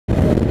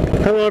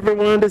Hello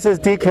everyone, this is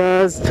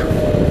Decast.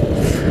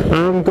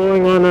 I'm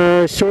going on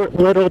a short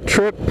little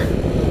trip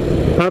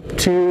up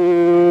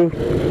to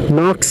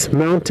Knox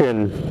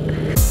Mountain.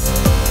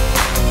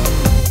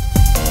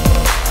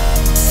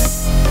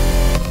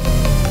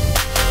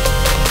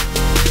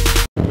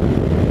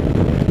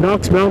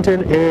 Knox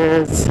Mountain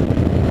is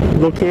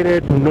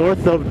located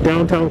north of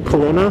downtown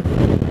Kelowna,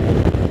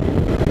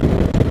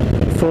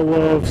 full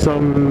of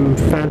some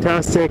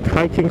fantastic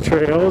hiking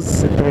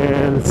trails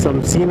and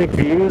some scenic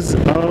views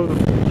of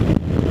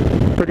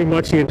pretty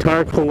much the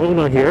entire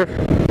Kelowna here.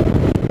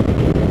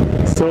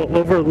 So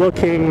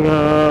overlooking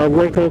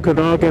Lake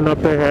Okanagan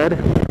up ahead.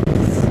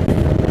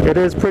 It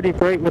is pretty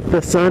bright with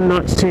the sun,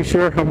 not too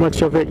sure how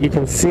much of it you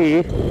can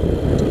see.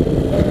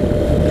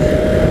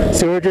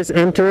 So we're just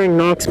entering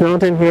Knox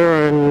Mountain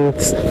here and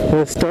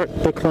we'll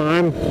start the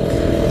climb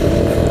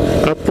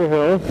up the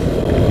hill.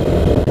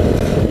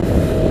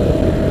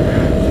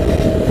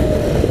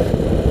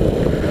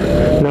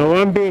 Now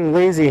I'm being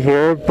lazy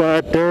here,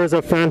 but there is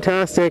a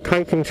fantastic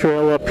hiking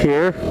trail up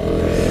here.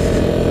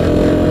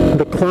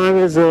 The climb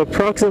is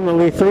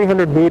approximately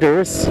 300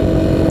 meters.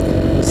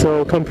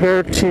 So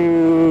compared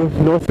to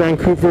North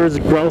Vancouver's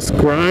Grouse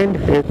Grind,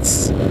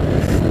 it's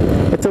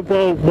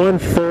about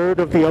 1/3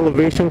 of the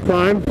elevation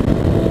climb.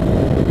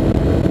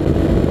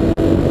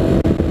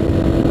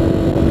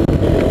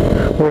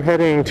 We're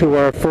heading to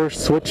our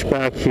first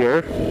switchback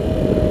here.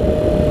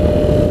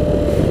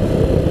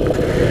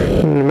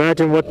 And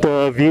imagine what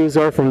the views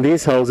are from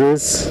these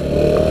houses.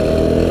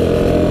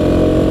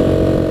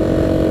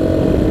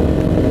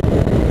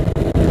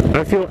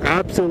 I feel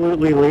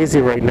absolutely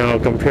lazy right now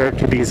compared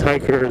to these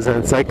hikers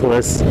and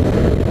cyclists.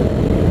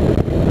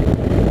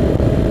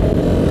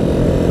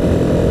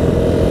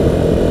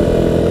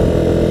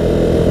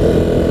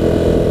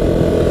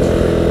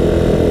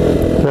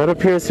 That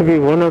appears to be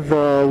one of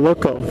the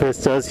lookout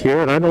vistas here,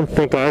 and I don't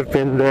think I've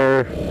been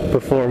there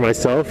before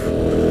myself.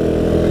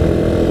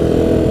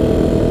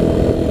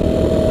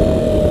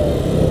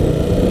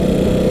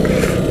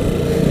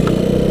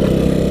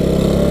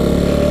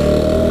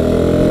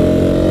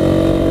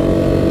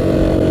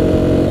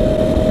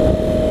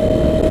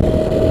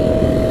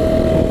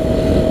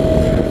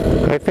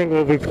 I think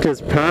what we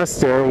just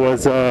passed there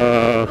was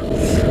a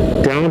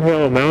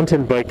downhill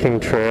mountain biking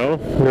trail.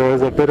 There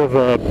was a bit of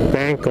a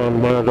bank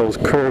on one of those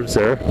curves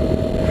there.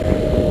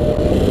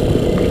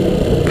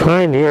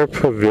 Pioneer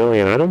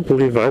Pavilion. I don't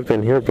believe I've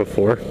been here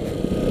before.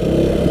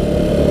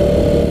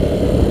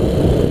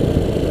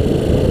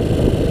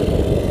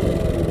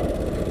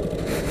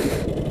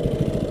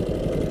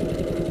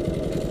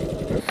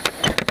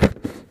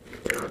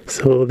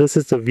 So this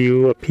is the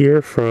view up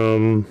here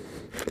from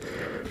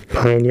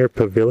Pioneer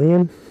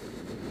Pavilion.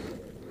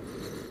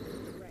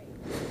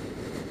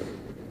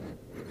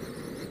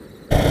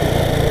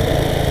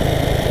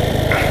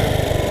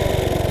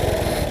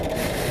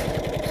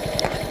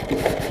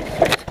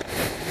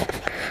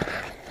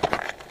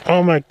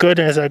 Oh my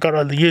goodness, I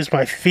gotta use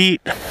my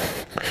feet.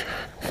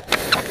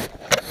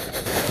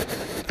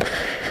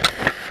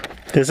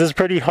 This is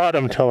pretty hot,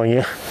 I'm telling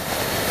you.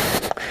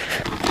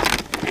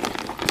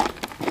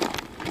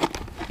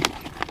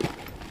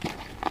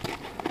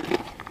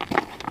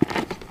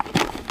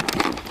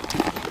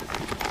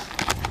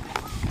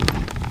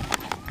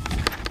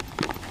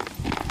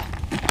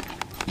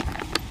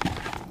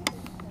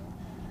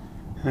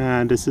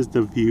 And this is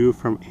the view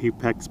from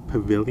Apex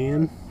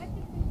Pavilion.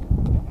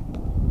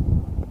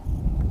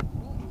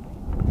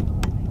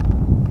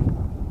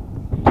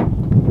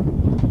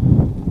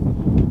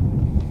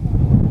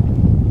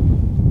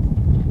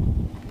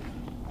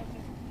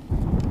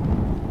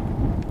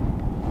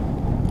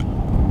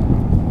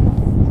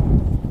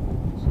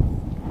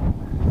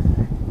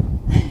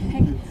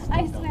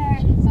 I swear.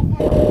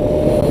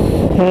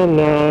 And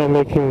now I'm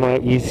making my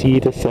easy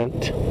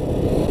descent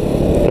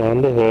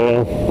down the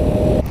hill.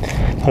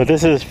 So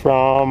this is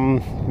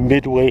from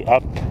midway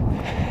up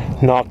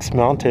Knox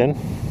Mountain.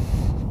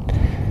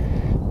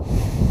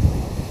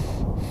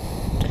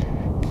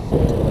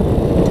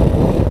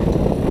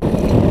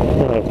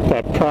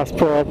 Got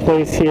Prospera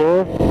Place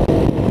here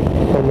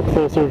from a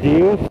closer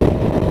view.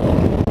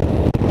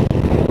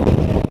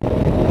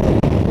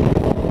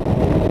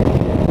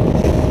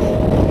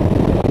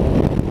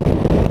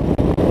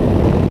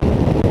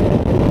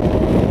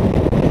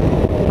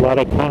 A lot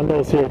of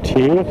condos here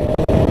too.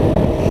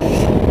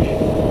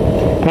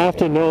 I have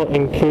to note,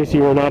 in case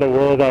you were not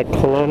aware, that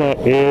Kelowna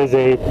is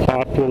a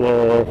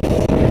popular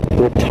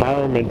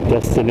retirement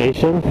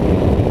destination,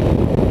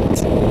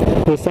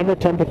 with summer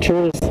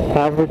temperatures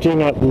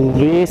averaging at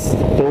least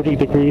 30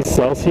 degrees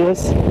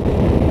Celsius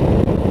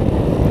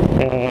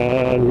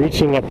and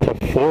reaching up to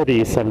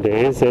 40 some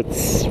days.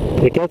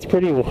 It gets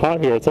pretty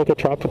hot here. It's like a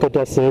tropical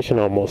destination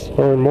almost,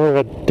 or more of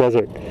a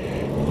desert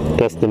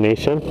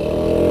destination.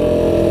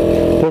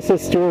 This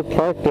is Stewart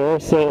Park there,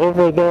 so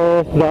over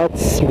there,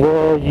 that's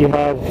where you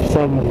have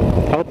some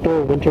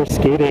outdoor winter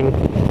skating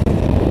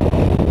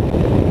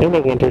in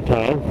the winter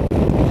time.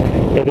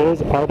 It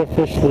is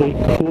artificially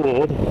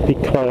cooled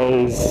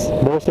because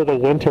most of the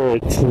winter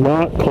it's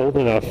not cold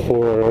enough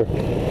for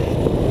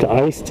the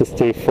ice to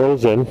stay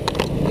frozen.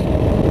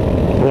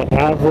 The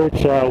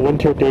average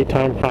winter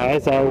daytime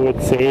highs, I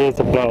would say, is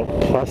about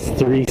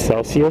 +3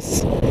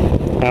 Celsius.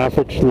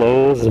 Average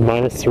lows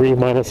 -3,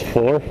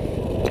 -4.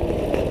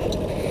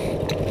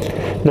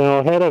 Now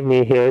ahead of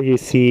me here you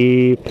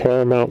see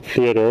Paramount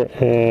Theater,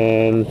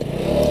 and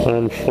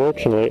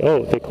unfortunately,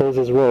 oh, they closed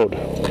this road.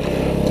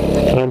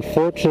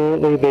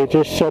 Unfortunately, they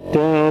just shut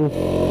down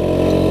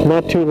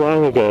not too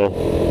long ago.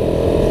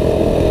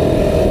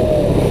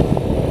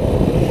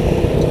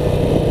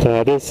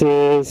 Now this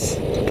is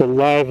the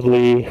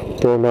lively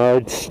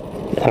Bernard's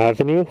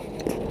Avenue.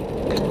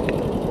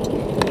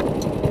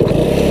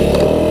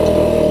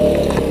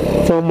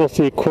 It's almost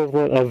the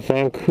equivalent of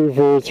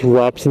Vancouver's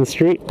Robson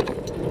Street.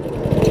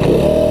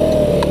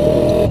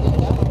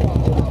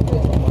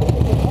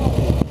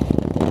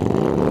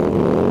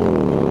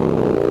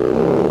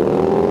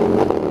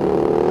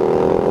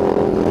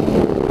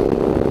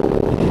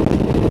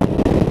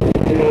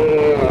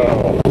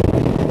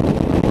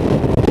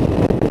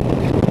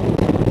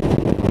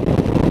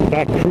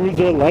 That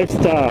cruiser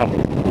lifestyle.